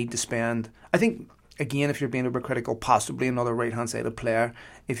really need to spend? I think, again, if you're being overcritical, possibly another right-hand sided player.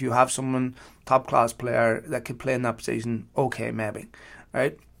 If you have someone, top-class player, that could play in that position, okay, maybe.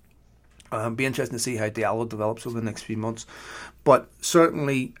 Right? Be interesting to see how Diallo develops over the next few months. But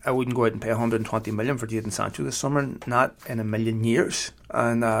certainly, I wouldn't go out and pay 120 million for Jadon Sancho this summer, not in a million years.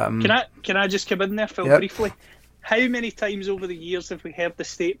 And Can I just come in there, Phil, briefly? How many times over the years have we heard the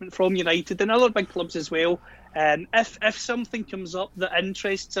statement from United and other big clubs as well? If something comes up that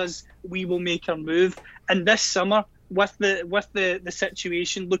interests us, we will make our move. And this summer, with the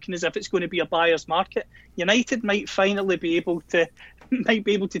situation looking as if it's going to be a buyer's market, United might finally be able to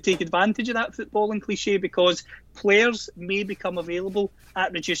take advantage of that footballing cliche, because players may become available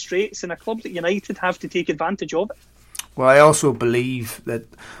at reduced rates, and a club like United have to take advantage of it. Well, I also believe that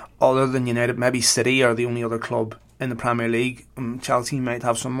other than United, maybe City are the only other club in the Premier League. Chelsea might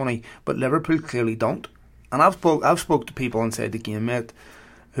have some money, but Liverpool clearly don't. And I've spoke to people inside the game, mate,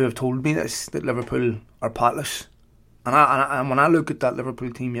 who have told me this, that Liverpool are potless. And when I look at that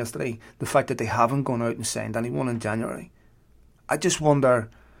Liverpool team yesterday, the fact that they haven't gone out and signed anyone in January, I just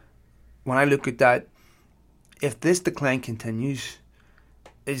wonder, when I look at that, if this decline continues,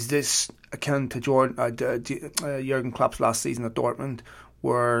 is this akin to Jurgen Klopp's last season at Dortmund,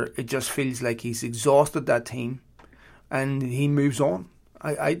 where it just feels like he's exhausted that team and he moves on?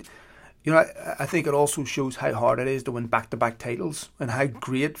 I think it also shows how hard it is to win back-to-back titles, and how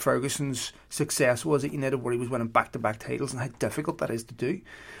great Ferguson's success was at United, where he was winning back-to-back titles, and how difficult that is to do.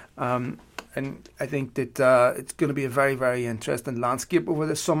 And I think that it's going to be a very, very interesting landscape over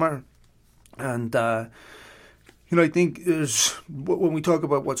this summer. And I think there's, when we talk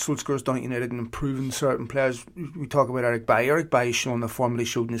about what Solskjaer's done at United and improving certain players, we talk about Eric Bailly. Eric Bailly has shown the form he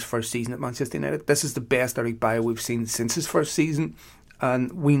showed in his first season at Manchester United. This is the best Eric Bailly we've seen since his first season.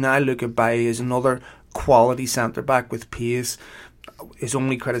 And we now look at Bailly as another quality centre-back with pace. His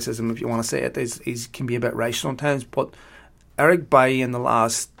only criticism, if you want to say it, is he can be a bit rash sometimes. But Eric Bailly in the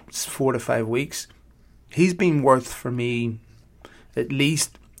last 4 to 5 weeks, he's been worth, for me, at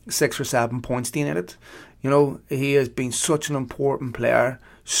least 6 or 7 points to United. He has been such an important player,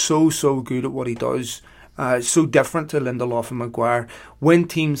 so good at what he does, so different to Lindelof and Maguire. When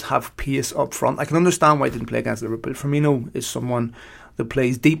teams have pace up front, I can understand why he didn't play against Liverpool. Firmino is someone that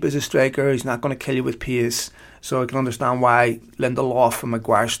plays deep as a striker. He's not going to kill you with pace, so I can understand why Lindelof and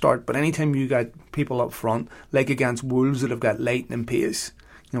Maguire start. But anytime you got people up front, like against Wolves that have got lightning pace,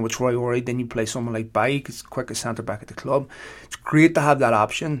 with Troy Orey, then you play someone like Bailly, who's the quickest centre-back at the club. It's great to have that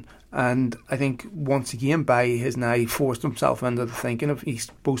option. And I think once again Bailly has now forced himself into the thinking of he's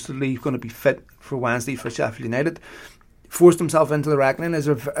supposedly going to be fit for Wednesday for Sheffield United. Forced himself into the reckoning as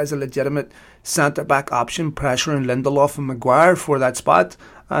a legitimate centre-back option, pressuring Lindelof and Maguire for that spot.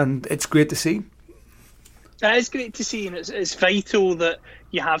 And it's great to see. It is great to see, and it's vital that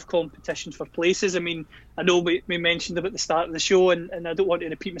you have competition for places. I mean, I know we mentioned about the start of the show, and I don't want to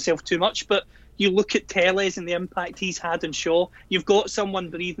repeat myself too much, but you look at Telles and the impact he's had on Shaw. You've got someone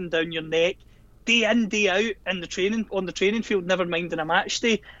breathing down your neck day in, day out on the training field, never mind in a match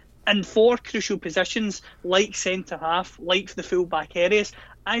day. And for crucial positions like centre-half, like the full-back areas,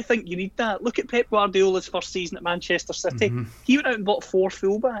 I think you need that. Look at Pep Guardiola's first season at Manchester City. Mm-hmm. He went out and bought 4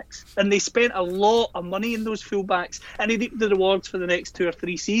 full-backs, and they spent a lot of money in those full-backs, and he reaped the rewards for the next 2 or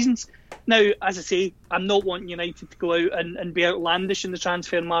 3 seasons. Now, as I say, I'm not wanting United to go out and be outlandish in the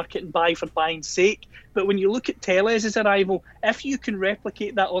transfer market and buy for buying's sake, but when you look at Telles' arrival, if you can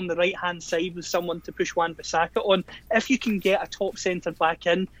replicate that on the right-hand side with someone to push Wan-Bissaka on, if you can get a top centre-back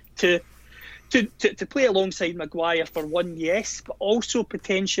in to to play alongside Maguire for one, yes, but also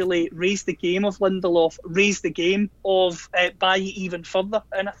potentially raise the game of Lindelof, raise the game of Bailly even further.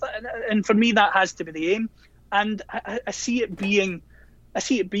 And for me, that has to be the aim. And I see it being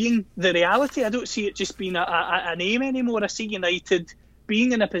the reality. I don't see it just being an aim anymore. I see United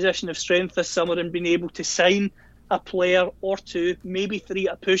being in a position of strength this summer and being able to sign a player or two, maybe three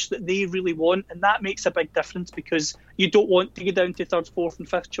at a push that they really want, and that makes a big difference because you don't want to go down to third, fourth and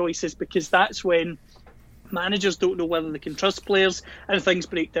fifth choices, because that's when managers don't know whether they can trust players and things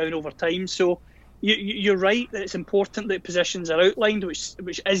break down over time. So you're right that it's important that positions are outlined,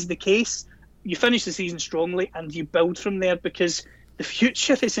 which is the case. You finish the season strongly and you build from there, because the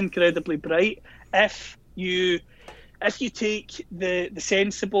future is incredibly bright if you take the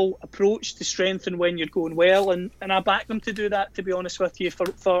sensible approach to strengthen when you're going well, and I back them to do that, to be honest with you. For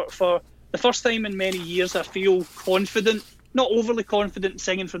the first time in many years, I feel confident, not overly confident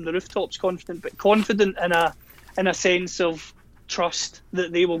singing from the rooftops confident, but confident in a sense of trust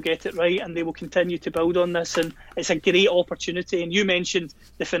that they will get it right and they will continue to build on this, and it's a great opportunity. And you mentioned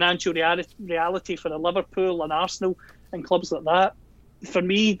the financial reality for a Liverpool and Arsenal and clubs like that. For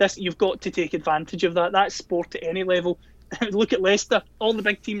me, you've got to take advantage of that. That's sport at any level. Look at Leicester. All the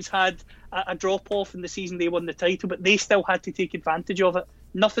big teams had a drop-off in the season they won the title, but they still had to take advantage of it.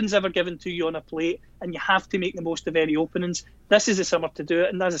 Nothing's ever given to you on a plate, and you have to make the most of any openings. This is the summer to do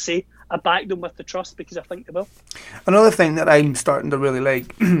it, and as I say, I back them with the trust because I think they will. Another thing that I'm starting to really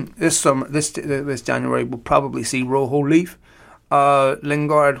like this summer, this January, we'll probably see Rojo leave.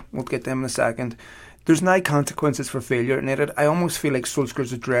 Lingard, we'll get them in a second. There's no consequences for failure in it. I almost feel like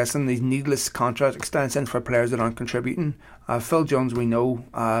Solskjaer's addressing these needless contract extensions for players that aren't contributing. Phil Jones, we know.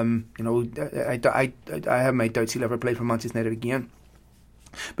 I have my doubts he'll ever play for Manchester United again.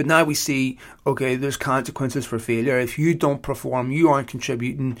 But now we see, okay, there's consequences for failure. If you don't perform, you aren't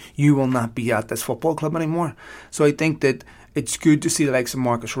contributing, you will not be at this football club anymore. So I think that it's good to see the likes of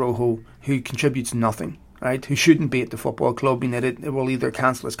Marcos Rojo, who contributes nothing, right, who shouldn't be at the football club. It will either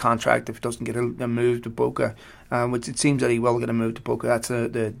cancel his contract if it doesn't get a move to Boca, which it seems that he will get a move to Boca. That's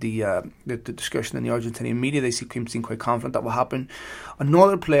the discussion in the Argentinian media. They seem quite confident that will happen.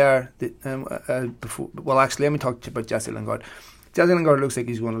 Another player that let me talk to you about Jesse Lingard. Jesse Lingard looks like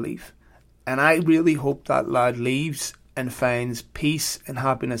he's going to leave, and I really hope that lad leaves and finds peace and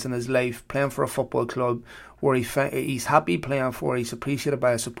happiness in his life playing for a football club where he's happy playing for, he's appreciated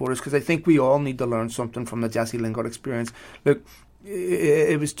by his supporters, because I think we all need to learn something from the Jesse Lingard experience. Look,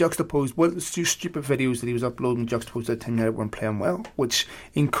 it was juxtaposed, the stupid videos that he was uploading juxtaposed to the team that weren't playing well, which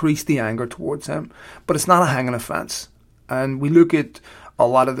increased the anger towards him. But it's not a hanging offence, and we look at a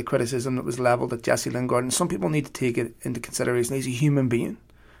lot of the criticism that was levelled at Jesse Lingard, and some people need to take it into consideration. He's a human being.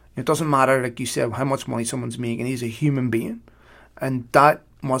 It doesn't matter, like you said, how much money someone's making. He's a human being, and that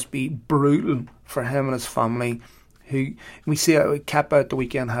must be brutal for him and his family. Who we see Kepa at the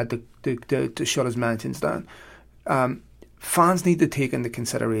weekend had to shut his mansions down. Fans need to take into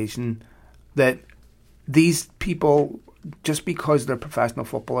consideration that these people, just because they're professional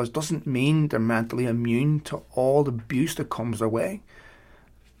footballers, doesn't mean they're mentally immune to all the abuse that comes their way.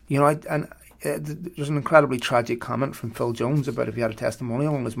 There's an incredibly tragic comment from Phil Jones about if he had a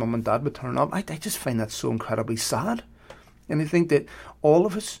testimonial and his mum and dad would turn up. I just find that so incredibly sad. And I think that all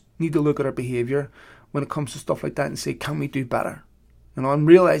of us need to look at our behaviour when it comes to stuff like that and say, can we do better? And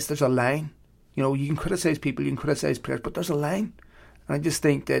realise there's a line. You can criticise people, you can criticise players, but there's a line. And I just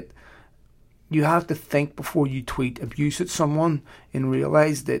think that you have to think before you tweet abuse at someone and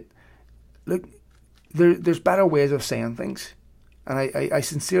realise that, look, there's better ways of saying things. And I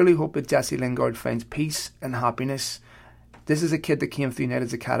sincerely hope that Jesse Lingard finds peace and happiness. This is a kid that came through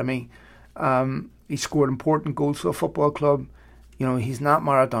United's academy. He scored important goals for a football club. He's not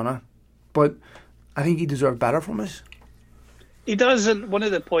Maradona, but I think he deserved better from us. He does, and one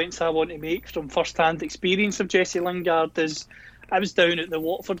of the points I want to make from first-hand experience of Jesse Lingard is I was down at the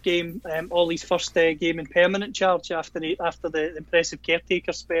Watford game, Ollie's first game in permanent charge after the impressive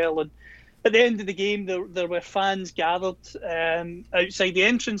caretaker spell, and at the end of the game, there were fans gathered outside the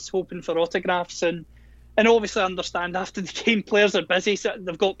entrance hoping for autographs, and obviously I understand after the game players are busy, so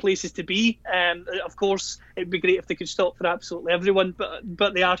they've got places to be. Of course, it'd be great if they could stop for absolutely everyone,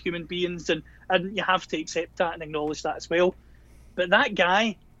 but they are human beings, and you have to accept that and acknowledge that as well. But that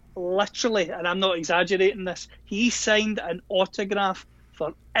guy, literally, and I'm not exaggerating this, he signed an autograph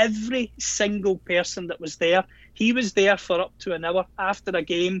for every single person that was there. He was there for up to an hour after a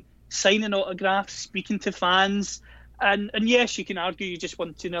game, signing autographs, speaking to fans, and yes, you can argue you just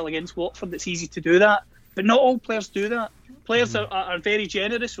won 2-0 against Watford. It's easy to do that, But not all players do that. Players are very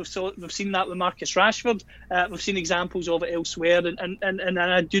generous. We've seen that with Marcus Rashford. We've seen examples of it elsewhere, and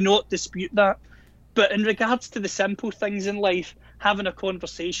I do not dispute that. But in regards to the simple things in life, having a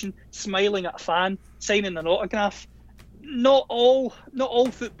conversation, smiling at a fan, signing an autograph, not all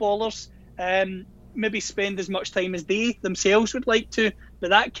footballers maybe spend as much time as they themselves would like to. But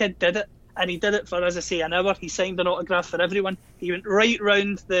that kid did it, and he did it for, as I say, an hour. He signed an autograph for everyone. He went right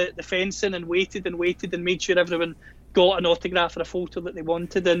round the fencing and waited and made sure everyone got an autograph or a photo that they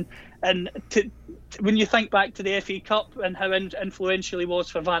wanted. And when you think back to the FA Cup and how influential he was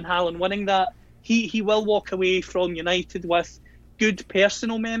for Van Halen winning that, he will walk away from United with good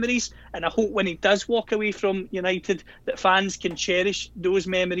personal memories, and I hope when he does walk away from United that fans can cherish those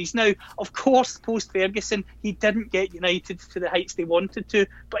memories. Now, of course, post-Ferguson, he didn't get United to the heights they wanted to,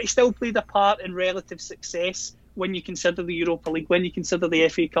 but he still played a part in relative success when you consider the Europa League, when you consider the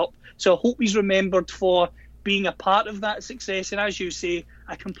FA Cup. So I hope he's remembered for being a part of that success. And as you say,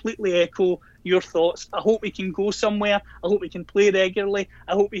 I completely echo your thoughts. I hope he can go somewhere. I hope he can play regularly.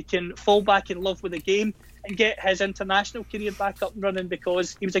 I hope he can fall back in love with the game and get his international career back up and running,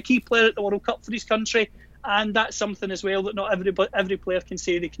 because he was a key player at the World Cup for his country, and that's something as well that not every player can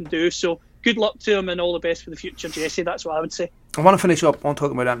say they can do. So good luck to him and all the best for the future, Jesse. That's what I would say. I want to finish up on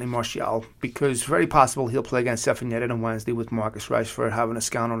talking about Anthony Martial, because very possible he'll play against Sheffield United on Wednesday with Marcus Rashford having a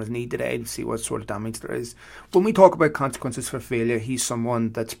scan on his knee today to see what sort of damage there is. When we talk about consequences for failure, he's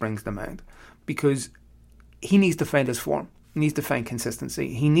someone that springs to mind, because he needs to find his form. He needs to find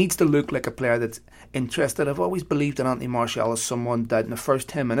consistency. He needs to look like a player that's interested. I've always believed that Anthony Martial is someone that in the first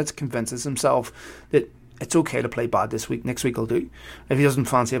 10 minutes convinces himself that it's okay to play bad this week, next week I'll do. If he doesn't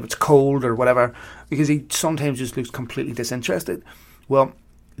fancy if it's cold or whatever, because he sometimes just looks completely disinterested. Well,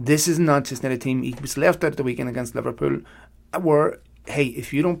 this is not just a team. He was left out at the weekend against Liverpool where, hey,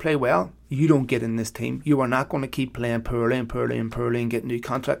 if you don't play well, you don't get in this team. You are not going to keep playing poorly and get new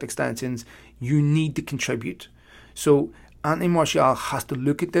contract extensions. You need to contribute. So Anthony Martial has to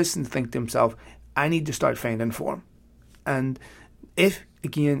look at this and think to himself, I need to start finding form. And if,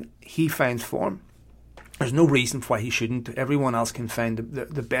 again, he finds form, there's no reason why he shouldn't. Everyone else can find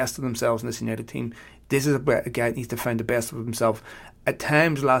the best of themselves in this United team. This is a guy that needs to find the best of himself. At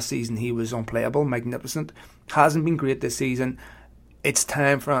times last season he was unplayable, magnificent. Hasn't been great this season. It's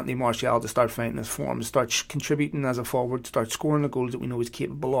time for Anthony Martial to start finding his form, to start contributing as a forward, start scoring the goals that we know he's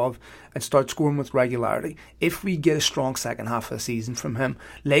capable of, and start scoring with regularity. If we get a strong second half of the season from him,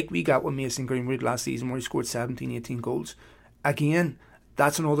 like we got with Mason Greenwood last season where he scored 17, 18 goals, again,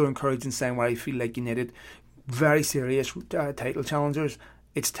 that's another encouraging sign where I feel like United, very serious title challengers,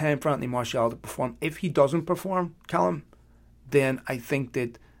 it's time for Anthony Martial to perform. If he doesn't perform, Callum, then I think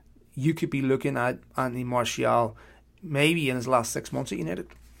that you could be looking at Anthony Martial maybe in his last 6 months at United.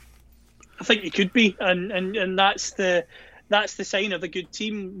 I think you could be, and that's the sign of a good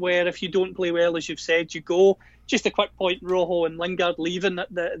team, where if you don't play well, as you've said, you go. Just a quick point, Rojo and Lingard leaving,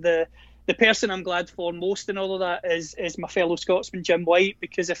 the person I'm glad for most in all of that is my fellow Scotsman Jim White,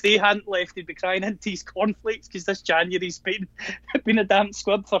 because if they hadn't left, he'd be crying into his cornflakes, because this January's been a damp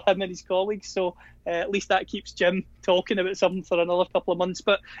squib for him and his colleagues. So at least that keeps Jim talking about something for another couple of months.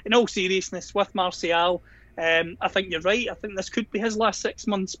 But in all seriousness, with Martial, I think you're right. I think this could be his last 6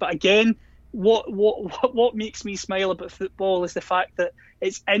 months. But again, what makes me smile about football is the fact that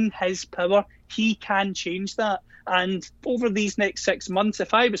it's in his power. He can change that. And over these next 6 months,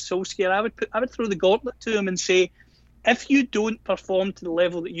 if I was Solskjaer, I would throw the gauntlet to him and say, if you don't perform to the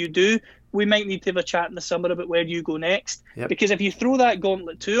level that you do, we might need to have a chat in the summer about where you go next. Yep. Because if you throw that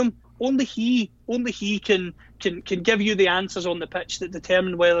gauntlet to him, only he can give you the answers on the pitch that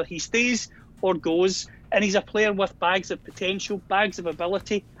determine whether he stays or goes. And he's a player with bags of potential, bags of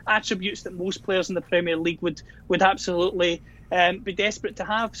ability, attributes that most players in the Premier League would absolutely be desperate to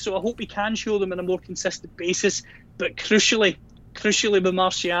have. So I hope he can show them on a more consistent basis. But crucially with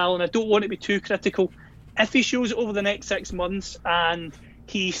Martial, and I don't want to be too critical, if he shows it over the next 6 months and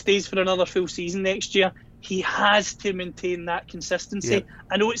he stays for another full season next year, he has to maintain that consistency. Yep.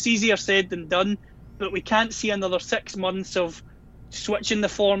 I know it's easier said than done, but we can't see another 6 months of switching the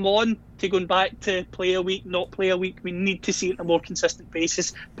form on to going back to play a week, not play a week. We need to see it on a more consistent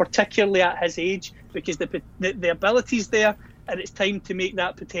basis, particularly at his age, because the ability's there, and it's time to make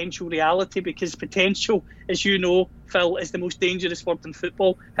that potential reality, because potential, as you know, Phil, is the most dangerous word in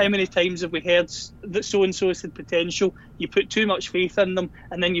football. How many times have we heard that so-and-so has had potential? You put too much faith in them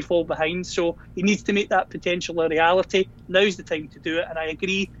and then you fall behind. So he needs to make that potential a reality. Now's the time to do it, and I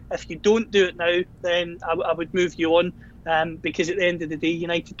agree, if you don't do it now, then I would move you on. because at the end of the day,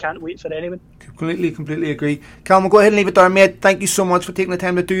 United can't wait for anyone. Completely agree. Callum, we'll go ahead and leave it there, mate. Thank you so much for taking the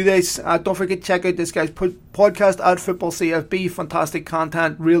time to do this. Don't forget to check out this guy's podcast at Football CFB. Fantastic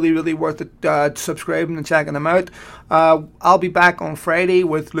content, really worth it. Subscribing and checking them out. I'll be back on Friday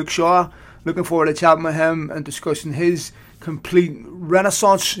with Luke Shaw. Looking forward to chatting with him and discussing his complete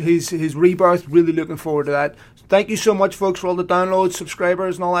renaissance, his rebirth. Really looking forward to that. Thank you so much, folks, for all the downloads,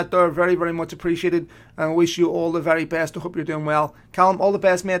 subscribers and all that there. Very much appreciated, and I wish you all the very best. I hope you're doing well. Callum, all the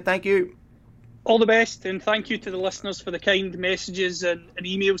best, mate. Thank you. All the best, and thank you to the listeners for the kind messages and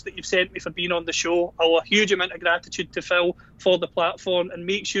emails that you've sent me for being on the show. I owe a huge amount of gratitude to Phil for the platform, and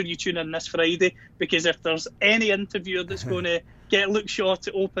make sure you tune in this Friday, because if there's any interviewer that's going to get Luke Shaw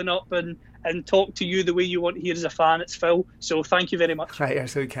to open up and talk to you the way you want to hear as a fan, it's Phil. So thank you very much. Right, you're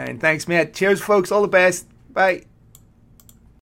so kind. Thanks, mate. Cheers, folks. All the best. Bye.